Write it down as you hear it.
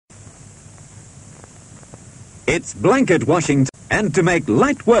It's blanket washing, and to make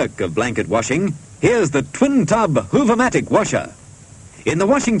light work of blanket washing, here's the twin-tub Hoovermatic washer. In the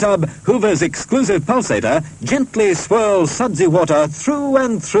washing tub, Hoover's exclusive pulsator gently swirls sudsy water through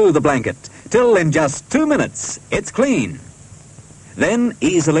and through the blanket, till in just 2 minutes, it's clean. Then,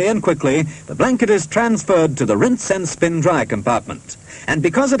 easily and quickly, the blanket is transferred to the rinse and spin-dry compartment. And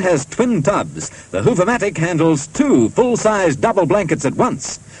because it has twin tubs, the Hoovermatic handles 2 full-size double blankets at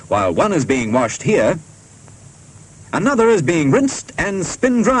once, while one is being washed here, another is being rinsed and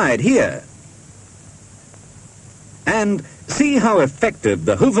spin-dried here. And see how effective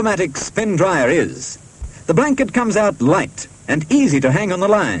the Hoovermatic spin dryer is. The blanket comes out light and easy to hang on the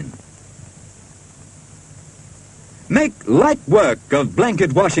line. Make light work of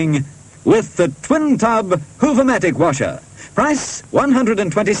blanket washing with the twin-tub Hoovermatic washer. Price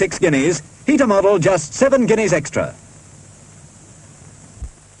 126 guineas, heater model just 7 guineas extra.